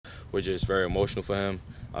which is very emotional for him.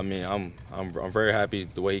 I mean, I'm very happy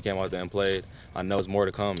the way he came out there and played. I know there's more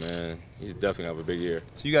to come, and he's definitely gonna have a big year.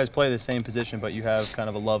 So you guys play the same position, but you have kind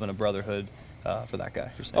of a love and a brotherhood for that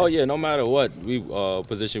guy. You're saying? Oh yeah, no matter what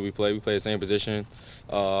position we play the same position.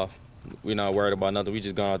 We're not worried about nothing. We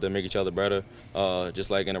just gone out there and make each other better. Just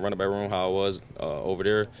like in the running back room, how it was over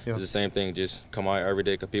there. Yeah. It's the same thing. Just come out every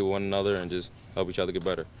day, compete with one another, and just help each other get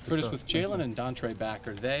better. Curtis, with Jalen and Dontre back,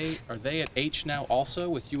 are they at H now also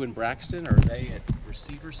with you and Braxton, or are they at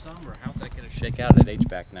receiver some, or how's that going to shake out at H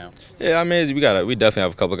back now? Yeah, I mean, we definitely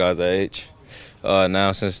have a couple of guys at H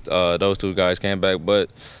now since those two guys came back. But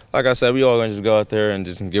like I said, we all gonna just go out there and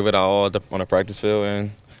just give it our all on the practice field,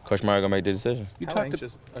 and Coach Meyer gonna make the decision. How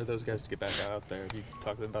anxious are those guys to get back out there? Have you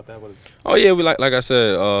talked about that? Oh yeah, we like I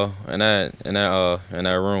said in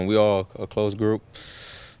that room, we all a close group.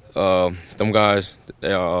 Them guys,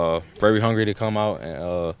 they are very hungry to come out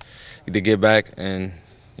and to get back and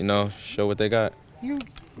show what they got. You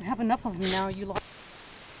have enough of them now. You lost.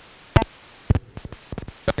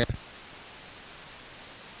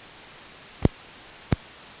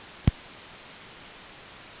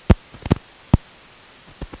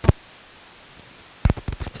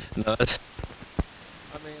 No, I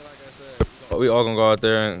mean, like I said, we all gonna go out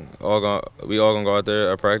there and we all gonna go out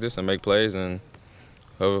there at practice and make plays, and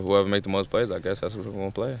whoever make the most plays, I guess that's what we're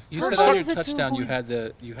gonna play. You said on your touchdown you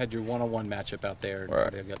had your one-on-one matchup out there, and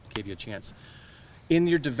right. gave you a chance. In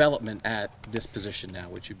your development at this position now,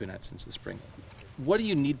 which you've been at since the spring, what do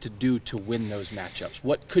you need to do to win those matchups?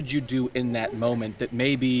 What could you do in that moment that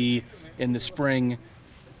maybe in the spring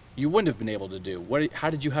you wouldn't have been able to do? How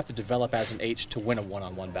did you have to develop as an H to win a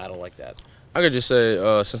one-on-one battle like that? I could just say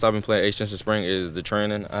since I've been playing H since the spring is the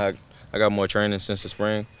training. I got more training since the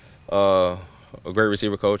spring. A great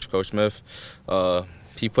receiver coach, Coach Smith.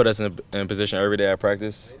 He put us in position every day at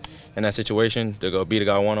practice in that situation to go beat a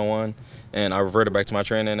guy one-on-one, and I reverted back to my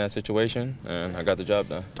training in that situation, and I got the job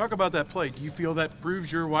done. Talk about that play. Do you feel that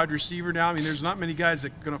proves you're a wide receiver now? I mean, there's not many guys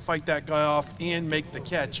that are going to fight that guy off and make the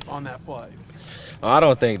catch on that play. I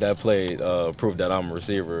don't think that play proved that I'm a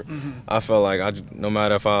receiver. I felt like no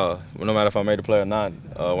matter if I made the play or not,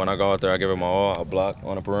 when I go out there, I give it my all. I block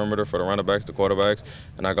on the perimeter for the running backs, the quarterbacks,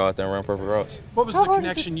 and I go out there and run perfect routes. What was the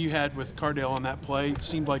connection you had with Cardale on that play? It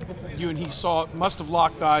seemed like you and he must have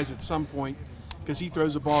locked eyes at some point, because he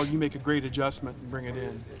throws the ball, you make a great adjustment and bring it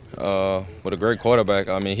in. With a great quarterback,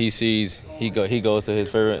 I mean, he goes to his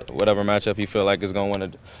favorite whatever matchup he feel like is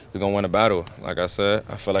gonna win a battle. Like I said,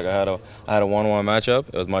 I feel like I had a one-on-one matchup.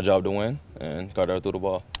 It was my job to win, and Cardale threw the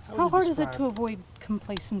ball. How hard is it to avoid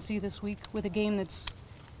complacency this week with a game that's,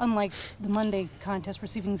 unlike the Monday contest,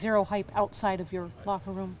 receiving zero hype outside of your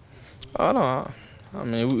locker room? I don't know. I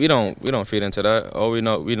mean, we don't feed into that. All we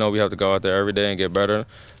know we have to go out there every day and get better.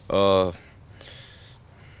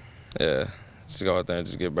 Yeah, just go out there and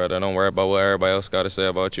just get better. Don't worry about what everybody else got to say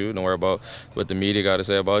about you. Don't worry about what the media got to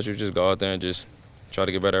say about you. Just go out there and just try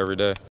to get better every day.